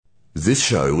This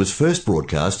show was first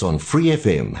broadcast on Free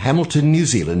FM, Hamilton, New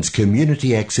Zealand's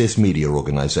community access media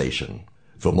organisation.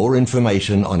 For more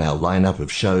information on our lineup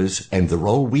of shows and the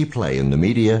role we play in the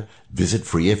media, visit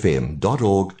freefm.org.nz.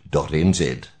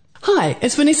 Hi,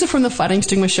 it's Vanessa from the Fighting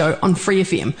Stigma Show on Free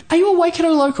FM. Are you a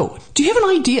Waikato local? Do you have an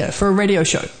idea for a radio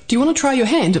show? Do you want to try your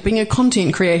hand at being a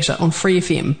content creator on Free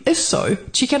FM? If so,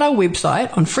 check out our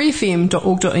website on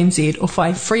freefm.org.nz or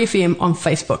find Free FM on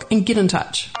Facebook and get in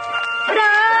touch.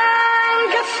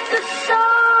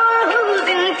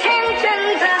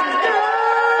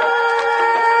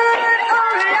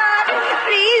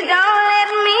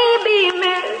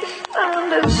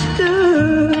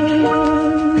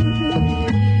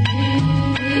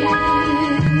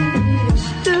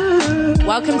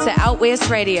 Welcome to Out West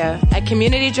Radio, a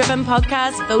community-driven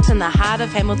podcast built in the heart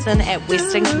of Hamilton at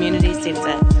Western Community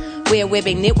Centre. We are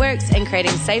webbing networks and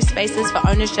creating safe spaces for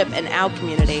ownership in our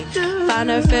community.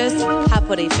 Whānau first,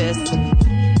 hapori first.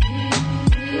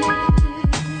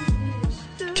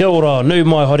 Kia ora, nau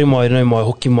mai, haere mai, nau mai,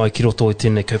 hoki mai, ki roto i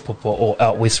tēnei kaupapa o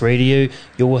Out West Radio.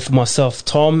 You're with myself,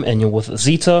 Tom, and you're with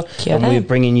Zita. Kia ora. And we're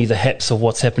bringing you the haps of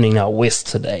what's happening out west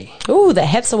today. Ooh, the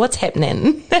haps of what's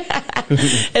happening.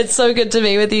 It's so good to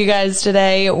be with you guys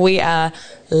today. We are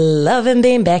loving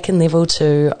being back in level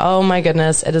 2. Oh my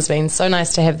goodness, it has been so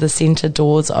nice to have the centre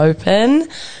doors open.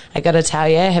 I got to tell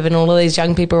you, having all of these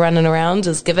young people running around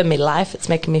is giving me life. It's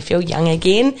making me feel young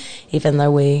again, even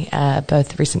though we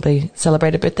both recently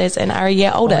celebrated birthdays and are a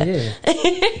year older. Oh,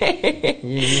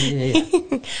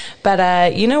 yeah.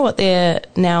 But you know what they're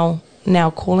now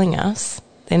calling us?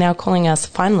 They're now calling us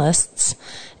finalists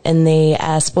in the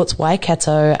Sports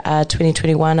Waikato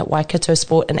 2021 at Waikato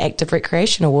Sport and Active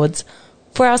Recreation Awards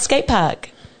for our skate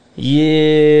park.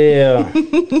 Yeah.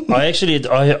 I actually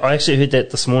heard that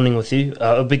this morning with you.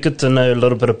 It'd be good to know a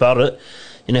little bit about it.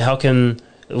 You know,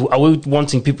 are we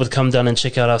wanting people to come down and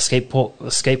check out our skate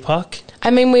park?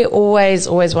 I mean, we're always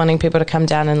wanting people to come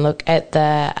down and look at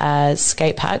the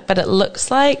skate park, but it looks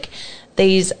like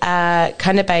these are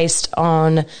kind of based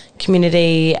on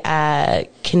community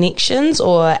connections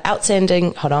or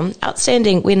outstanding.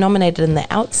 We're nominated in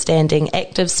the Outstanding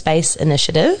Active Space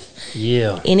Initiative.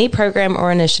 Yeah. Any program or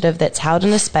initiative that's held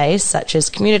in a space, such as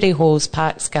community halls,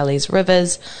 parks, gullies,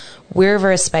 rivers,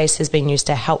 wherever a space has been used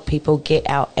to help people get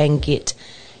out and get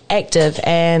active.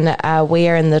 And we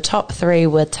are in the top 3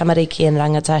 with Tamariki and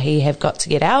Rangatahi have got to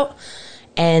get out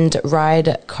and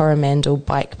ride Coromandel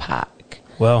Bike Park.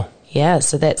 Wow. Yeah,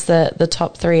 so that's the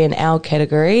top 3 in our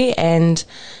category, and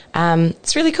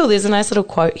it's really cool. There's a nice little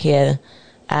quote here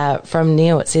from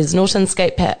Neil. It says, Norton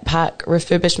Skate Park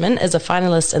Refurbishment is a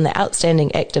finalist in the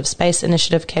Outstanding Active Space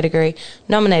Initiative category,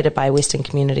 nominated by Western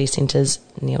Community Centre's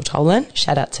Neil Tolan.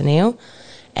 Shout out to Neil.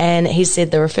 And he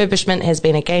said the refurbishment has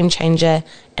been a game changer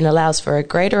and allows for a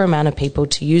greater amount of people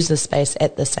to use the space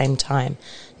at the same time.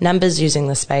 Numbers using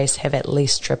the space have at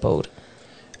least tripled.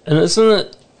 And isn't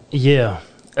it, yeah,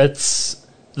 it's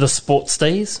the sports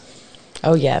days.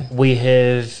 Oh, yeah. We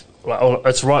have,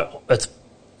 it's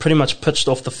pretty much pitched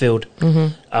off the field.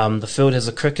 Mm-hmm. The field has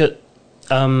a cricket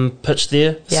pitch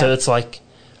there. Yeah. So it's like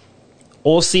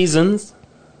all seasons,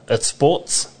 it's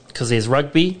sports, because there's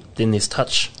rugby, then there's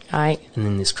touch, right, and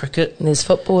then there's cricket. And there's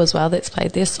football as well that's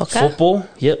played there, soccer. Football,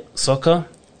 yep, soccer.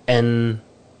 And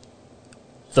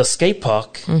the skate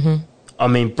park, mm-hmm. I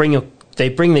mean, they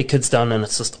bring their kids down and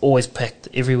it's just always packed.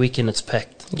 Every weekend it's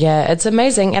packed. Yeah, it's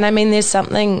amazing. And I mean, there's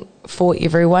something for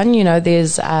everyone. You know,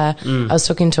 there's, I was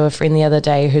talking to a friend the other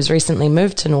day who's recently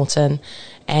moved to Norton,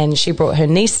 and she brought her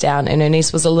niece down, and her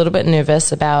niece was a little bit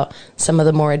nervous about some of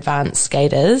the more advanced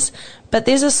skaters. But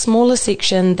there's a smaller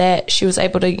section that she was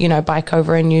able to, you know, bike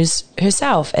over and use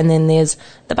herself. And then there's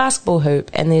the basketball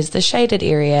hoop, and there's the shaded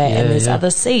area, and there's other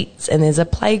seats, and there's a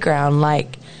playground.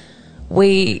 Like,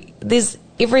 there's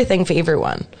everything for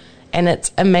everyone. And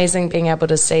it's amazing being able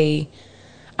to see.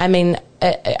 I mean,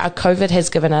 our COVID has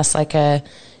given us like a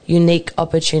unique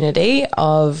opportunity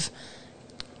of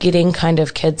getting kind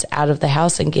of kids out of the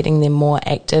house and getting them more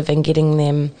active and getting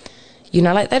them, you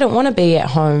know, like they don't want to be at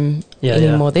home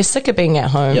anymore. Yeah. They're sick of being at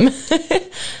home.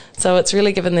 Yep. So it's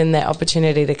really given them that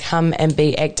opportunity to come and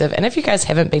be active. And if you guys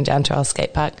haven't been down to our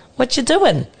skate park, what you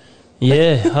doing?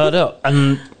 Yeah, hard out.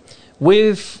 And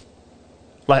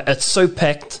it's so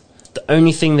packed. The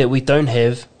only thing that we don't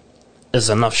have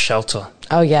is enough shelter.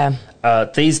 Oh, yeah.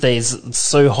 These days, it's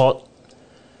so hot.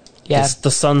 Yeah.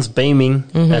 The sun's beaming,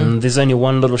 mm-hmm. and there's only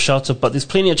one little shelter, but there's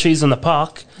plenty of trees in the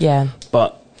park. Yeah.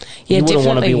 But Yeah, you wouldn't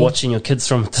want to be definitely. watching your kids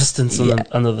from a distance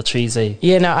under the trees, eh?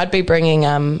 Yeah, no, I'd be bringing,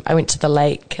 I went to the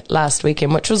lake last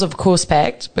weekend, which was of course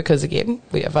packed because again,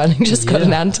 we have only just gotten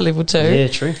down to level 2. Yeah,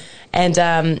 true.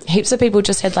 And heaps of people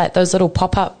just had like those little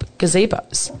pop-up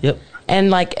gazebos. Yep. And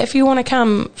like, if you want to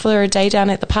come for a day down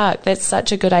at the park, that's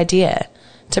such a good idea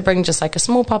to bring just like a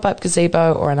small pop-up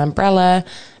gazebo or an umbrella,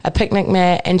 a picnic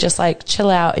mat, and just like chill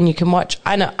out. And you can watch.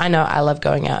 I know I love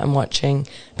going out and watching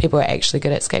people who are actually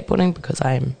good at skateboarding because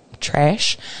I'm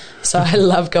trash. So I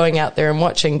love going out there and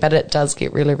watching, but it does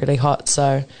get really, really hot.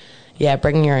 So yeah,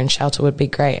 bringing your own shelter would be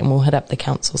great. And we'll hit up the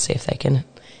council, see if they can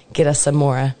get us some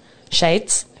more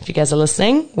shades. If you guys are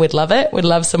listening, we'd love it. We'd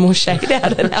love some more shade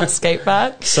out in our skate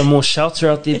park. Some more shelter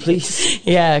out there, please.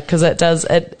 Yeah, because it does.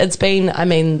 It's been, I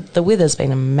mean, the weather's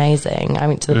been amazing. I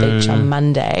went to the beach on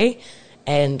Monday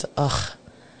and,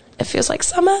 it feels like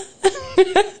summer.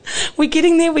 We're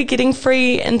getting there. We're getting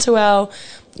free into our,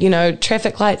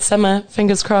 traffic light summer,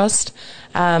 fingers crossed.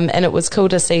 And it was cool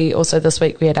to see also this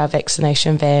week we had our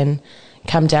vaccination van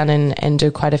come down and do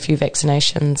quite a few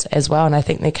vaccinations as well. And I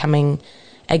think they're coming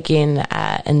again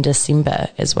in December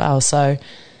as well. So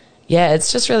yeah,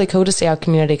 it's just really cool to see our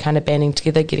community kind of banding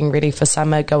together, getting ready for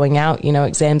summer, going out.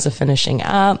 Exams are finishing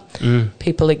up.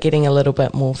 People are getting a little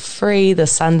bit more free. The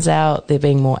sun's out. They're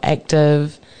being more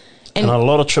active. And a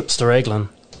lot of trips to Raglan.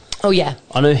 Oh yeah,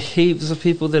 I know heaps of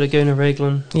people that are going to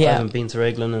Raglan. Yeah. I haven't been to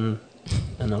Raglan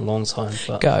in a long time.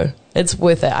 But go. It's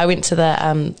worth it. I went to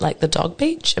the the dog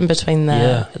beach in between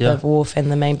the wharf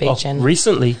and the main beach. And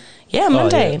recently? Yeah,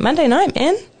 Monday night,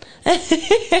 man.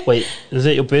 Wait, is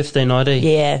that your birthday night,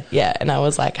 eh? Yeah. And I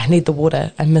was like, I need the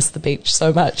water. I miss the beach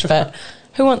so much. But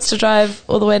who wants to drive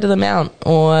all the way to the mount?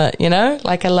 Or,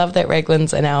 I love that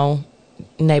Raglan's in our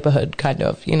neighbourhood, kind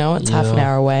of. It's half an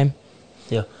hour away.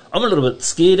 Yeah. I'm a little bit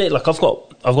scared, eh? Like, I've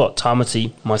got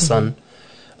Tamati, my son.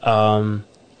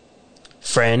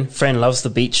 Fran loves the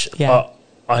beach. Yeah.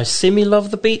 I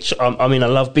semi-love the beach. I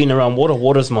love being around water.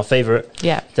 Water's my favourite.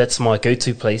 Yeah. That's my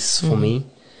go-to place for me.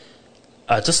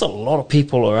 Just a lot of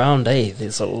people around, eh?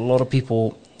 There's a lot of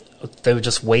people. They were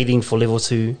just waiting for level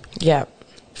 2. Yeah.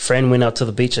 Fran went out to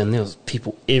the beach and there was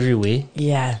people everywhere.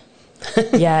 Yeah.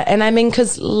 Yeah. And I mean,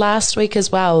 because last week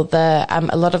as well,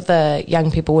 a lot of the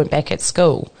young people went back at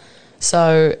school.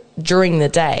 So during the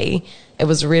day, it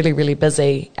was really, really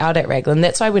busy out at Raglan.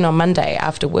 That's why I went on Monday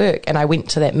after work and I went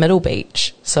to that middle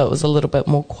beach. So it was a little bit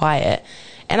more quiet.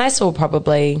 And I saw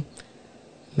probably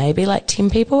maybe 10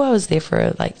 people. I was there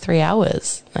for 3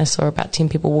 hours. I saw about 10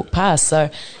 people walk past. So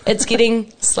it's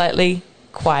getting slightly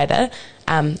quieter.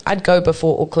 I'd go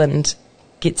before Auckland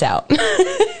gets out.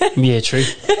 Yeah, true.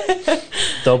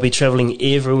 They'll be travelling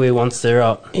everywhere once they're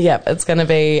out. Yep, it's going to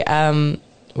be...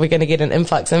 we're going to get an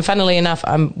influx. And funnily enough,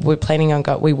 we were planning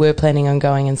on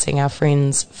going and seeing our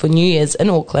friends for New Year's in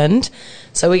Auckland.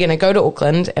 So we're going to go to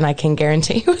Auckland, and I can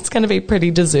guarantee you it's going to be pretty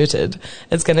deserted.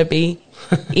 It's going to be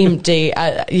empty.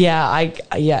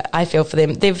 I feel for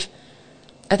them.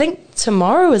 I think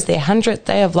tomorrow is their 100th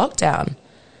day of lockdown.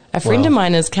 A friend of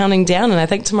mine is counting down, and I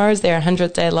think tomorrow's their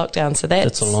 100th day of lockdown. So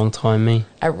that's a long time, me.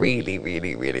 A really,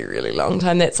 really, really, really long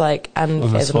time. That's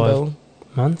unfathomable. Almost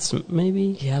 5 months,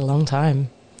 maybe? Yeah, long time.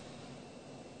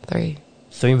 3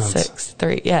 months. 6,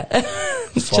 3, yeah.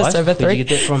 It's 5? just over 3. Where'd you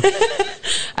get that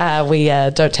from? We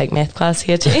don't take math class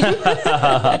here, team.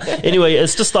 Anyway,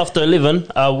 it's just after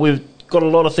 11. We've got a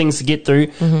lot of things to get through.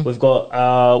 We've got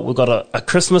a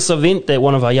Christmas event that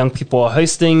one of our young people are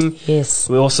hosting. Yes.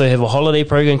 We also have a holiday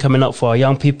program coming up for our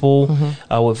young people.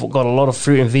 We've got a lot of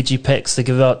fruit and veggie packs to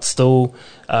give out still.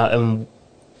 And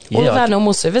all of our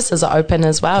normal services are open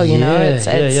as well, you know. It's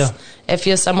if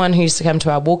you're someone who used to come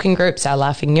to our walking groups, our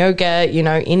laughing yoga,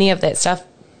 any of that stuff,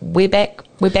 we're back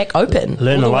open.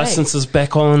 Learner license is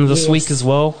back on this week as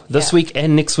well. This week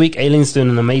and next week, Aileen's doing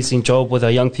an amazing job with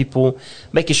our young people,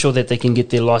 making sure that they can get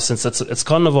their license. It's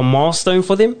kind of a milestone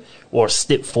for them, or a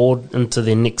step forward into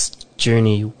their next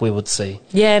journey, we would say.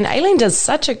 Yeah, and Aileen does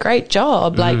such a great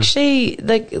job. Like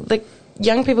the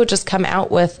young people just come out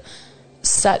with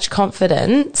such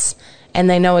confidence, and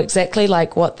they know exactly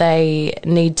what they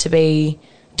need to be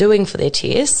doing for their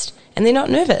test, and they're not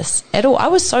nervous at all. I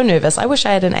was so nervous. I wish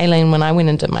I had an Aileen when I went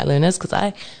and did my learners, because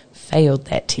I failed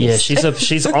that test. Yeah,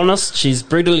 she's honest. She's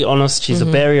brutally honest. She's a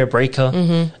barrier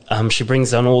breaker. She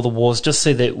brings down all the walls just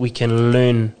so that we can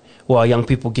learn. Well, our young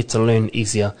people get to learn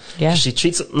easier. Yeah. She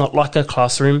treats it not like a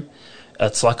classroom.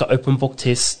 It's like an open book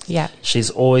test. Yeah. She's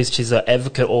an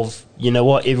advocate of,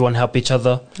 everyone help each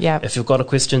other. Yeah. If you've got a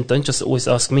question, don't just always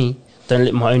ask me. Don't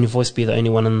let my only voice be the only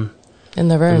one in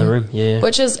the room. Yeah.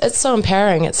 It's so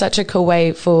empowering. It's such a cool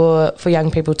way for young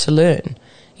people to learn,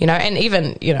 and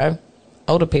even,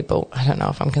 older people. I don't know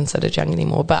if I'm considered young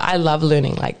anymore, but I love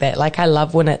learning like that. Like, I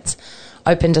love when it's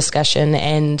open discussion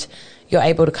and you're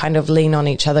able to kind of lean on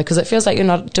each other, because it feels like you're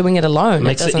not doing it alone.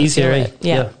 Makes it doesn't easier, feel eh? it.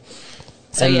 Yeah.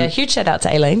 So huge shout out to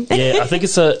Aileen. Yeah, I think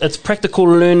it's practical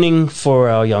learning for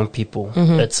our young people.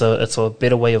 It's a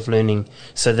better way of learning,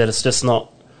 so that it's just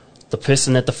not the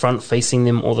person at the front facing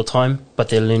them all the time, but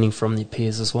they're learning from their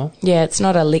peers as well. Yeah, it's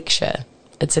not a lecture.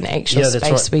 It's an actual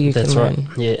space where you can learn.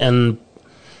 Yeah, and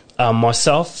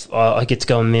myself, I get to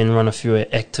go in there and run a few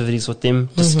activities with them,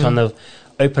 just kind of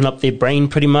open up their brain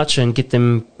pretty much and get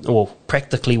them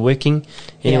practically working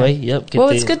anyway.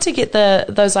 It's good to get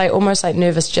those like almost like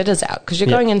nervous jitters out, because you're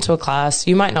going into a class,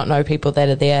 you might not know people that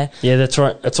are there. Yeah, that's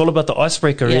right. It's all about the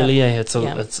icebreaker, really. It's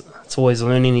always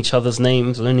learning each other's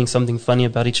names, learning something funny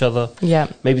about each other,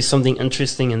 maybe something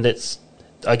interesting, and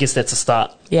I guess that's a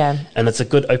start. Yeah. And it's a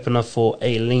good opener for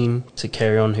Aileen to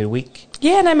carry on her week.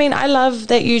 Yeah, and I mean, I love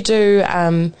that you do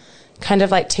kind of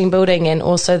like team building, and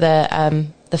also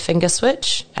the finger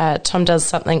switch. Tom does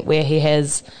something where he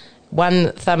has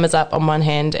one thumb is up on one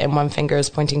hand and one finger is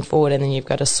pointing forward, and then you've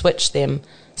got to switch them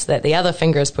so that the other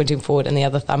finger is pointing forward and the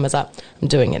other thumb is up. I'm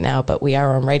doing it now, but we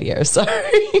are on radio, so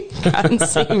you can't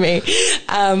see me.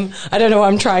 I don't know why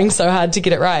I'm trying so hard to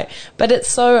get it right. But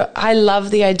I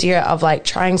love the idea of like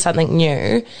trying something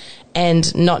new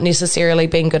and not necessarily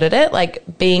being good at it. Like,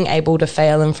 being able to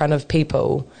fail in front of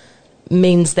people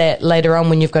means that later on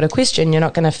when you've got a question, you're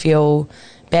not going to feel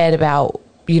bad about,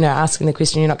 asking the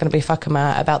question. You're not going to be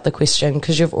whakama about the question,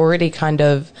 because you've already kind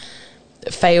of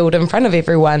failed in front of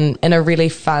everyone in a really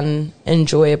fun,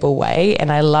 enjoyable way.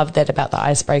 And I love that about the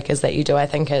icebreakers that you do. I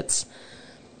think it's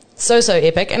so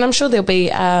epic, and I'm sure there'll be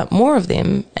more of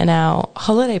them in our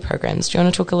holiday programs. Do you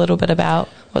want to talk a little bit about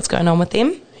what's going on with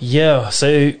them? Yeah,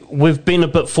 so we've been a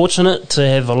bit fortunate to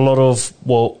have a lot of,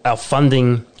 our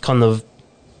funding kind of,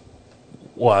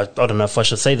 I don't know if I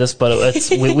should say this, but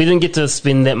we didn't get to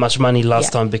spend that much money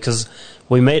last time, because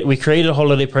we created a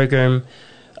holiday program.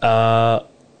 We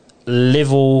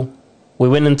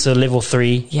went into level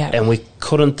 3, and we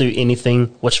couldn't do anything,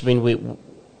 which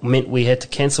meant we had to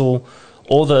cancel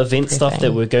all the event stuff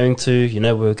that we're going to.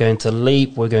 We were going to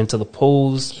Leap, we were going to the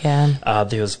pools. Yeah.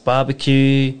 There was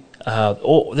barbecue. There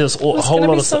was a whole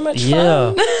lot of so much fun.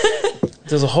 Yeah.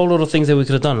 There's a whole lot of things that we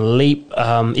could have done. Leap,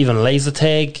 even laser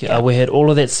tag. We had all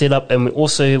of that set up, and we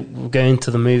also were going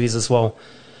to the movies as well.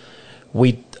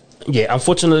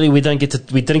 Unfortunately, we didn't get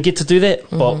to do that,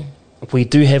 but we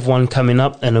do have one coming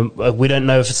up, and we don't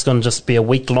know if it's going to just be a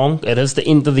week long. It is the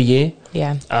end of the year.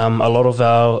 Yeah. A lot of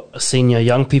our senior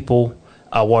young people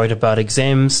are worried about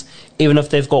exams. Even if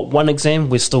they've got one exam,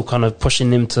 we're still kind of pushing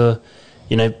them to,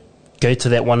 go to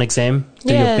that one exam,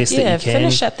 do your best that you can.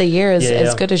 Finish up the year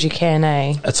as good as you can,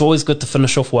 eh? It's always good to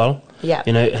finish off well. Yeah.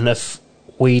 And if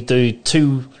we do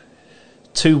two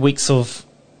weeks of,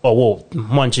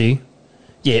 mind you,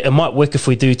 it might work if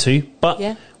we do 2, but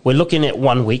we're looking at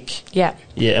 1 week. Yeah.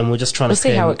 Yeah, and we're just trying to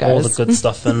see how it goes. all the good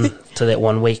stuff into that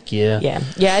 1 week, Yeah,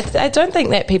 I don't think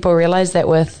that people realise that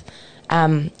with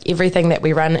everything that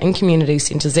we run in community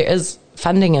centres, there is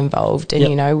funding involved,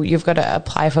 and you've got to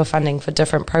apply for funding for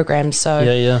different programs.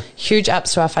 So huge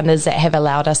ups to our funders that have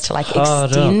allowed us to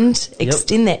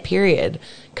extend that period,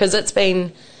 because it's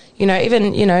been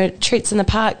even treats in the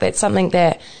park. That's something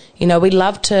that we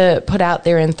love to put out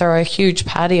there and throw a huge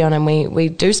party on, and we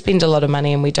do spend a lot of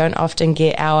money, and we don't often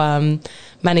get our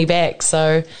money back.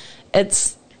 So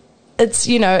it's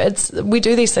we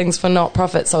do these things for not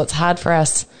profit, so it's hard for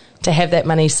us to have that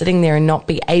money sitting there and not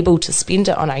be able to spend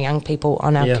it on our young people,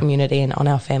 on our community, and on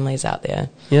our families out there.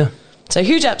 Yeah. So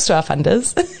huge ups to our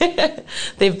funders.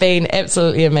 They've been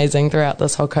absolutely amazing throughout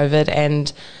this whole COVID.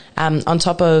 And on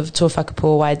top of Tō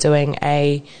Whakapōwai doing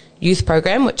a youth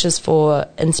program, which is for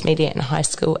intermediate and high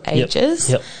school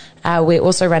ages, we're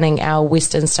also running our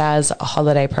Western Stars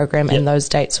holiday program, and those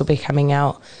dates will be coming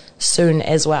out soon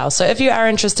as well. So if you are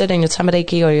interested in your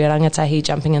tamariki or your rangatahi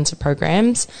jumping into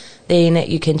programs, then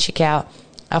you can check out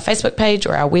our Facebook page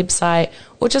or our website,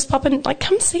 or just pop in,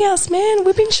 come see us, man.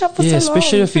 We've been shut for so long.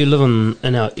 Especially if you live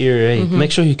in our area,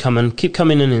 make sure you keep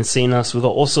coming in and seeing us. We've got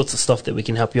all sorts of stuff that we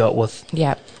can help you out with.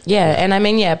 Yeah,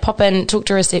 and pop in, talk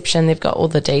to reception. They've got all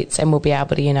the dates, and we'll be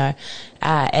able to,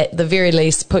 at the very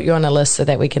least, put you on a list so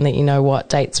that we can let you know what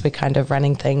dates we're kind of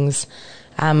running things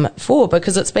for,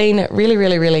 because it's been really,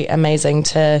 really, really amazing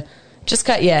to just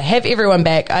have everyone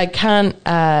back. I can't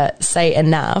say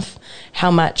enough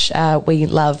how much we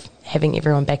love having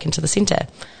everyone back into the centre.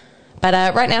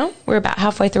 But right now, we're about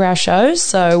halfway through our show,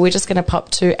 so we're just going to pop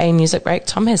to a music break.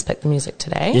 Tom has picked the music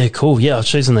today. Yeah, cool. Yeah, I've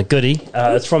chosen a goodie.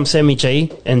 It's from Sammy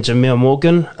J and Jamil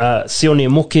Morgan, Sione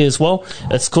Moke as well.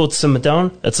 It's called Simmer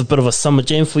Down. It's a bit of a summer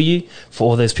jam for you, for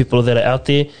all those people that are out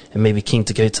there and maybe keen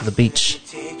to go to the beach.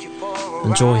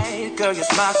 Enjoy. Girl, you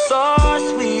smile so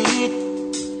sweet.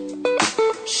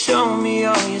 Show me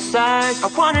all your sides. I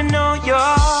wanna know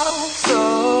your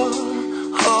soul.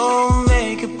 Oh,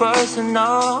 make it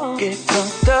personal. Get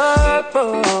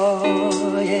comfortable,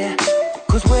 yeah.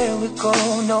 Cause where we go,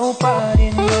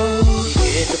 nobody knows.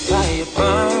 Get the fire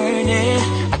burning.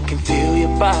 I can feel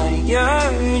your body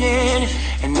yearning.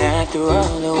 And after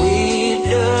all that we've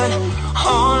done,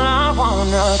 all I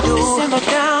wanna do is simmer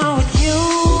down with you.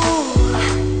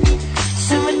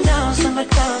 Simmer down, simmer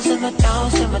down, simmer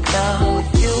down, simmer down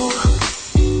with you.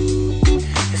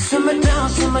 Simmer down,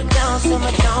 simmer down,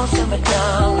 simmer down, simmer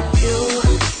down with you.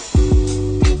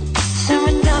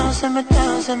 Simmer down, simmer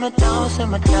down, simmer down,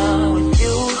 simmer down with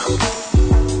you.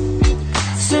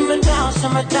 Simmer down,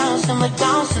 simmer down, simmer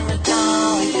down, simmer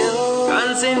down with you.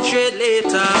 Concentrate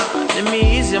later. Let me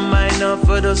ease your mind up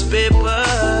for those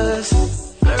papers.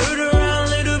 Flirt around a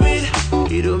little bit.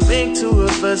 It'll make two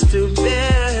of us feel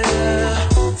better.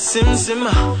 Sim, sim,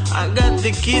 I got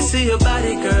the keys to your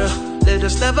body, girl. Let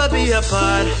us never be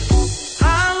apart.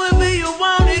 However you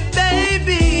want it,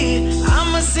 baby,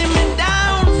 I'ma simmer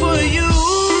down for you.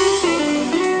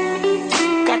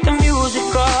 Got the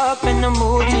music up and the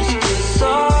mood just feels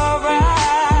alright.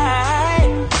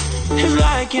 It's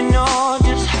like you know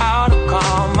just how to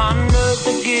calm my nerves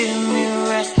to give me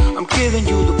rest. I'm giving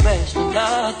you the best and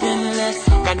nothing less.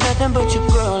 Got nothing but your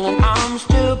girl and I'm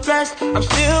still blessed. I'm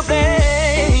still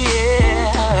blessed, yeah.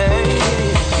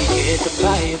 Get the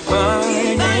fire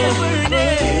burning,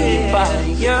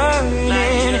 body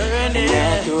yearning.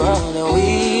 After all that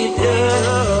we've done,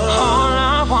 all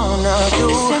I wanna do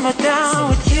is simmer down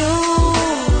with you.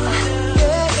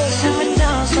 Simmer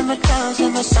down, simmer down,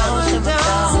 simmer down, simmer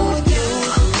down with you.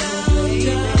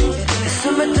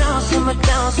 Simmer down, simmer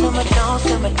down, simmer down,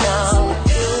 simmer down with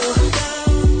you.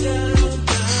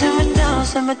 Simmer down,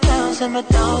 simmer down, simmer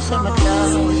down, simmer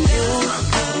down with you.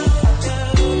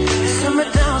 Simmer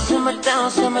down, simmer down,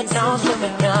 simmer down,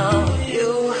 simmer down with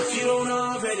you. If you don't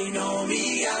already know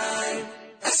me, I'm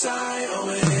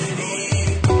S-I-O-N-E.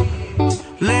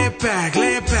 Lay it back,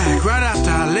 right after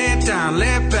I lay it down.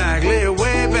 Lay it back, lay it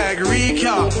way back,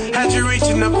 recall. Had you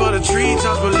reaching up for the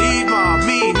treetops, believe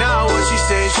me, now what she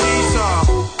said she saw.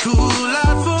 Cool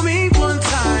out for me one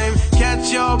time,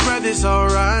 catch your breath, it's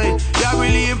alright. Y'all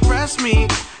really impressed me.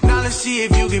 Now let's see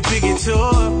if you can pick it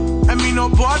up. I mean, no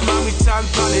board, mommy, time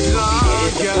on it long.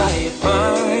 Get the fire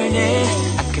burning.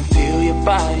 I can feel your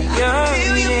body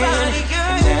yearning.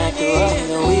 And after all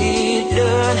that we've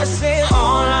done,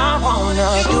 all I wanna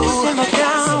do is simmer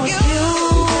down with you.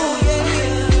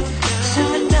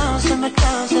 Simmer down, simmer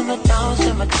down, simmer down,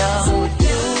 simmer down with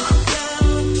you.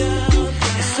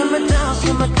 Simmer down,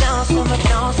 simmer down, simmer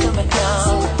down, simmer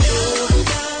down with you.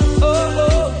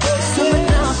 Simmer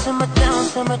down, simmer down,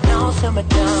 simmer down, simmer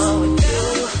down with you.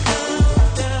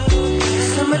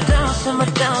 Simmer down, simmer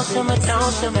down, simmer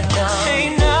down, simmer down.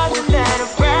 Ain't nothing that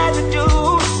I'd rather do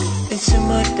than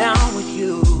simmer down with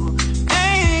you.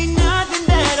 Ain't nothing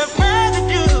that I'd rather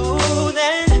do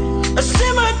than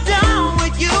simmer down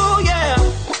with you, yeah.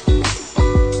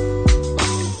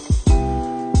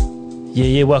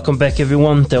 Yeah, welcome back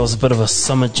everyone. That was a bit of a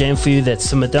summer jam for you. That's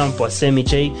Simmer Down by Sammy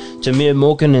J, Jamil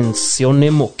Morgan and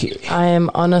Sione Moke. I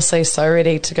am honestly so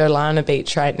ready to go lie on a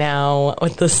beach right now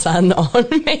with the sun on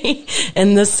me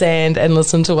in the sand and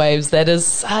listen to waves. That is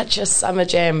such a summer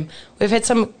jam. We've had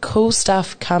some cool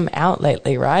stuff come out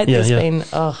lately, right? Yeah, There's been,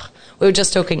 we were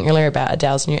just talking earlier about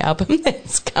Adele's new album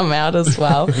that's come out as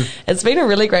well. It's been a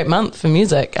really great month for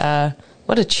music.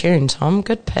 What a tune, Tom.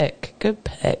 Good pick.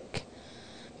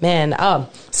 Man,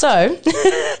 so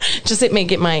just let me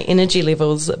get my energy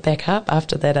levels back up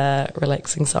after that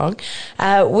relaxing song.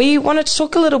 We wanted to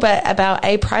talk a little bit about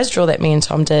a prize draw that me and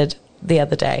Tom did the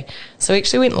other day. So we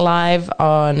actually went live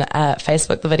on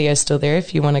Facebook. The video is still there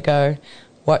if you want to go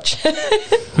watch it.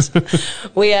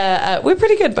 We're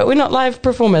pretty good, but we're not live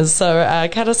performers, so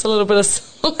cut us a little bit of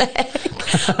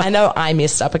slack. I know I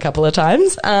messed up a couple of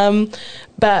times,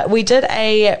 but we did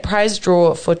a prize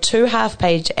draw for 2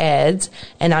 half-page ads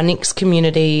in our next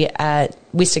community,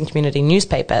 Western Community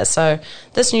newspaper. So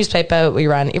this newspaper we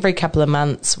run every couple of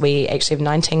months. We actually have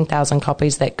 19,000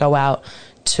 copies that go out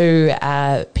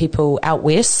to people out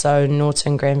west, so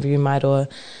Norton, Grandview, Maidoa,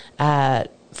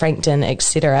 Frankton,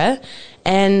 etc.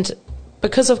 And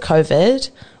because of COVID,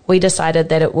 we decided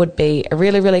that it would be a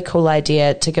really, really cool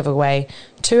idea to give away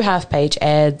 2 half-page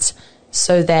ads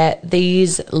so that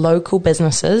these local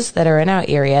businesses that are in our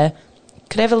area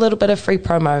could have a little bit of free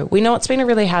promo. We know it's been a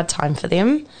really hard time for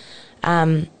them.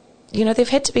 They've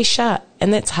had to be shut,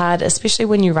 and that's hard, especially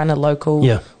when you run a local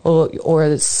or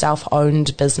a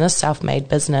self-owned business, self-made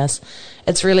business.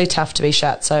 It's really tough to be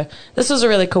shut. So this was a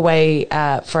really cool way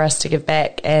for us to give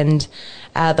back. And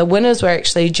the winners were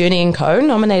actually Journey & Co.,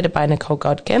 nominated by Nicole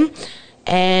Godkin,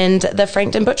 and the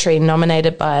Frankton Butchery,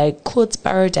 nominated by Claude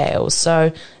Burrowdale.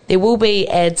 So there will be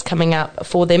ads coming up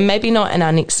for them, maybe not in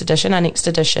our next edition. Our next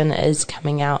edition is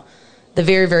coming out the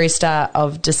very, very start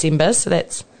of December, so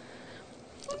that's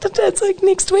like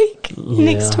next week. Yeah.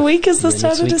 Next week is the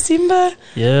start of December.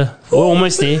 Yeah, we're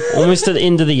almost there, almost at the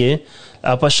end of the year.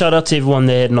 But shout out to everyone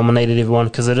that had nominated everyone,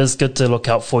 because it is good to look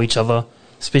out for each other,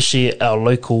 especially our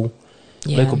local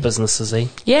businesses, eh?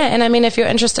 Yeah, and I mean, if you're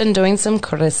interested in doing some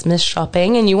Christmas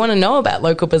shopping and you want to know about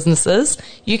local businesses,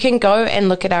 you can go and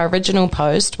look at our original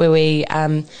post where we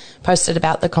posted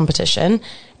about the competition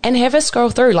and have a scroll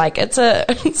through. Like it's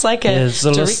like a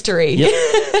directory.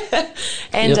 Yep.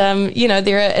 And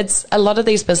it's a lot of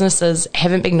these businesses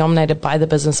haven't been nominated by the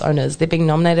business owners. They're being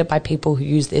nominated by people who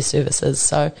use their services.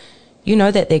 So you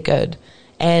know that they're good.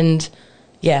 And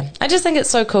yeah, I just think it's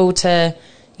so cool to,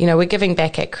 we're giving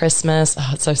back at Christmas.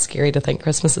 Oh, it's so scary to think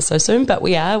Christmas is so soon, but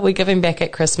we're giving back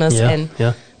at Christmas.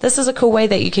 This is a cool way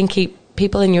that you can keep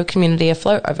people in your community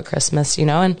afloat over Christmas,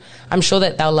 and I'm sure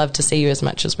that they'll love to see you as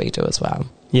much as we do as well.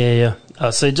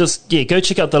 So just go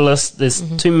check out the list. There's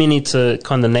too many to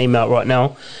kind of name out right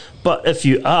now, but if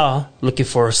you are looking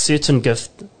for a certain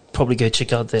gift, probably go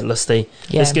check out that list.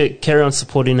 Let's carry on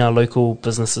supporting our local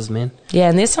businesses, man.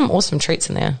 And there's some awesome treats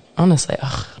in there, honestly.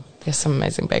 There's some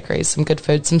amazing bakeries, some good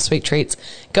food, some sweet treats.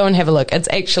 Go and have a look. It's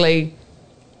actually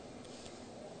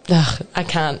I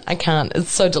can't.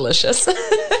 It's so delicious.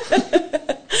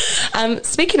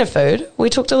 Speaking of food, we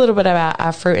talked a little bit about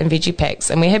our fruit and veggie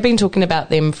packs, and we have been talking about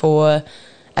them for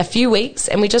a few weeks,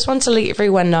 and we just want to let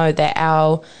everyone know that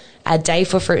our day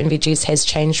for fruit and veggies has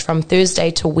changed from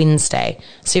Thursday to Wednesday.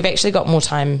 So you've actually got more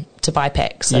time to buy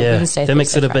packs. So Wednesday, that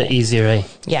makes it a bit easier, eh?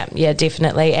 Yeah,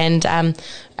 definitely. And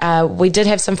we did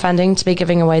have some funding to be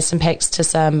giving away some packs to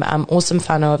some awesome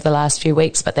whānau of the last few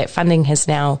weeks, but that funding has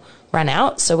now run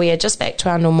out. So we are just back to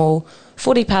our normal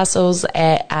 40 parcels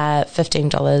at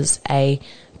 $15 a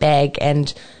bag.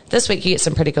 And this week you get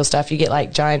some pretty cool stuff. You get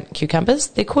like giant cucumbers.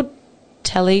 They're called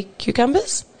tele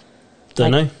cucumbers.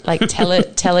 Don't know. Like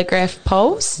telegraph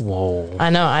poles. Whoa. I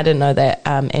know, I didn't know that.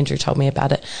 Andrew told me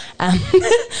about it.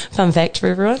 Fun fact for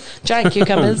everyone. Giant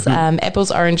cucumbers,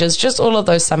 apples, oranges, just all of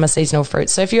those summer seasonal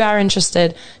fruits. So if you are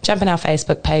interested, jump on our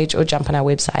Facebook page or jump on our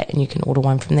website and you can order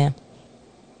one from there.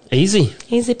 Easy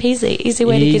peasy. Easy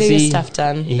way to get all your stuff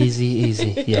done.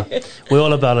 Easy. Yeah. We're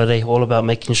all about it, eh? All about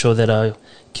making sure that our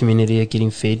community are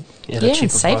getting fed at a cheaper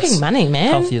saving price. money,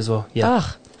 man. Healthy as well. Yeah.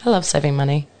 Oh, I love saving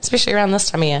money, especially around this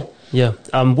time of year. Yeah,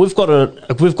 we've got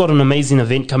an amazing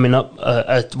event coming up.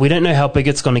 We don't know how big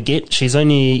it's going to get. She's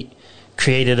only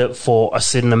created it for a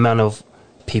certain amount of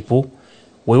people.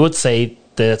 We would say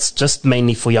that it's just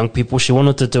mainly for young people. She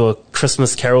wanted to do a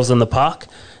Christmas carols in the park.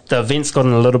 The event's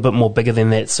gotten a little bit more bigger than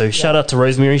that. So shout out to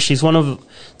Rosemary. She's one of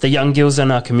the young girls in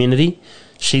our community.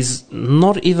 She's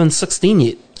not even 16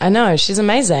 yet. I know, she's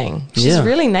amazing. She's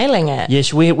really nailing it.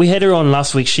 Yeah, we had her on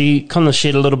last week. She kind of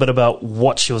shared a little bit about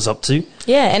what she was up to.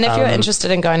 Yeah, and if you're interested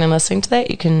in going and listening to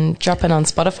that, you can drop in on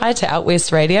Spotify to Out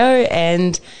West Radio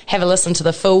and have a listen to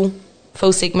the full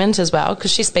segment as well,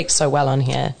 because she speaks so well on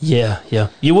here. Yeah.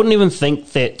 You wouldn't even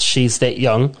think that she's that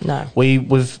young. No. We're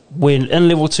in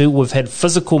level 2. We've had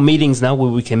physical meetings now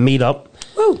where we can meet up.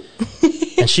 Woo.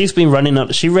 And she's been running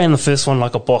up. She ran the first one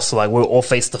like a boss. Like we're all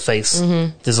face to face.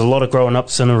 There's a lot of grown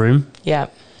ups in the room. Yeah.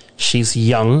 She's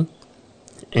young,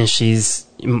 and she's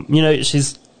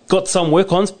got some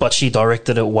work on, but she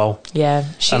directed it well. Yeah,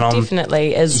 she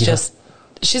definitely is.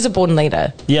 She's a born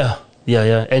leader. Yeah.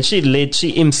 And she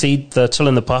emceed the Chill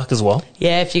in the Park as well.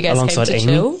 Yeah, if you guys alongside came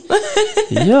to Amy. chill.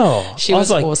 Yeah. She was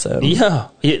like, awesome. Yeah.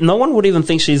 No one would even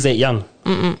think she's that young.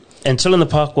 And Chill in the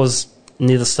Park was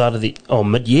near the start of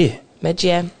mid-year.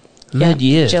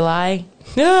 Mid-year. July.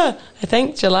 Yeah, I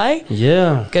think July.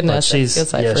 Yeah. Goodness, she's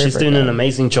doing an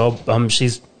amazing job.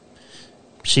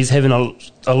 She's having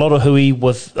a lot of hui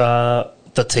with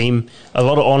the team, a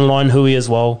lot of online hui as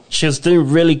well. She was doing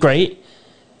really great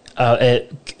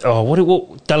at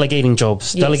delegating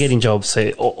jobs. Yes. Delegating jobs. So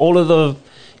all of the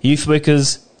youth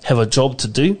workers have a job to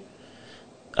do.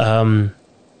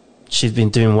 She's been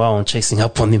doing well and chasing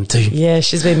up on them too. Yeah,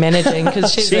 she's been managing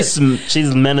because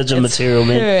she's manager material,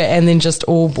 man. Her and then just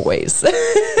all boys.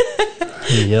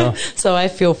 Yeah. So I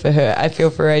feel for her.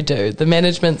 I do. The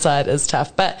management side is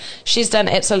tough, but she's done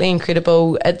absolutely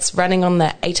incredible. It's running on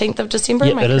the 18th of December,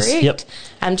 Yep, am I it correct? is, yep.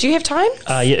 Do you have times?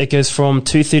 Yeah, it goes from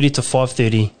 2:30 to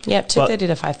 5:30. Yep, 2:30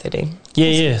 to 5:30. Yeah,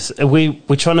 yes.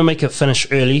 We're trying to make it finish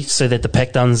early so that the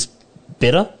pack down's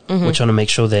better. Mm-hmm. We're trying to make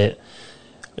sure that,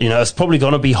 it's probably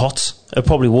going to be hot. It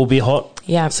probably will be hot.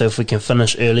 Yeah. So if we can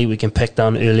finish early, we can pack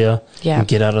down earlier and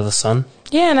get out of the sun.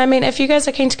 Yeah, and I mean, if you guys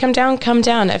are keen to come down, come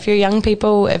down. If you're young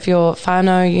people, if you're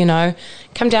whānau,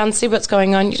 come down, see what's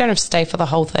going on. You don't have to stay for the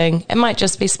whole thing. It might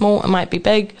just be small, it might be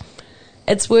big.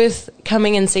 It's worth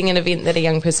coming and seeing an event that a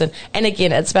young person, and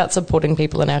again, it's about supporting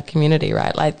people in our community,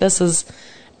 right? Like, this is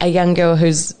a young girl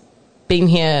who's been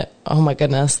here, oh my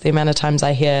goodness, the amount of times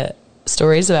I hear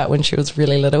stories about when she was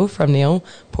really little from Neil.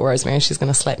 Poor Rosemary, she's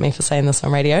going to slap me for saying this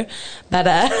on radio.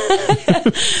 But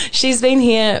she's been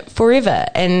here forever.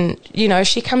 And,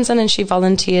 she comes in and she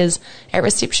volunteers at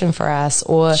reception for us.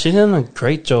 Or She's done a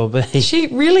great job. She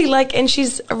really, and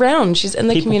she's around. She's in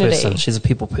the people community. Person. She's a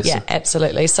people person. Yeah,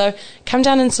 absolutely. So come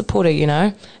down and support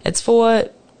her, It's for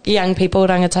young people,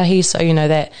 rangatahi, so,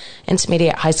 that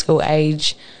intermediate high school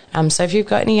age. So if you've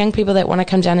got any young people that want to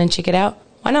come down and check it out,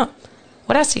 why not?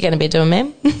 What else are you going to be doing,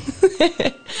 ma'am?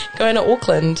 Going to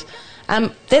Auckland.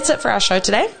 That's it for our show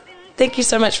today. Thank you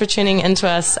so much for tuning into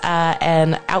us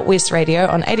on Out West Radio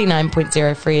on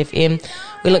 89.0 Free FM.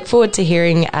 We look forward to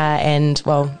hearing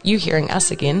you hearing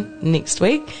us again next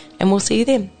week, and we'll see you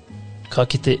then. Ka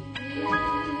kite.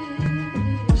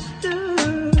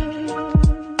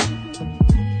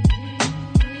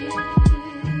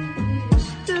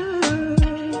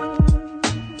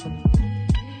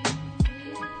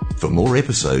 For more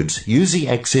episodes, use the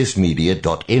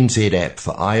accessmedia.nz app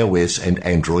for iOS and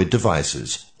Android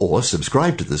devices, or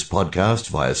subscribe to this podcast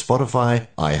via Spotify,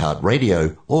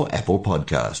 iHeartRadio, or Apple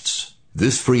Podcasts.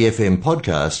 This Free FM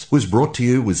podcast was brought to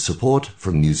you with support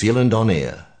from New Zealand On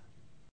Air.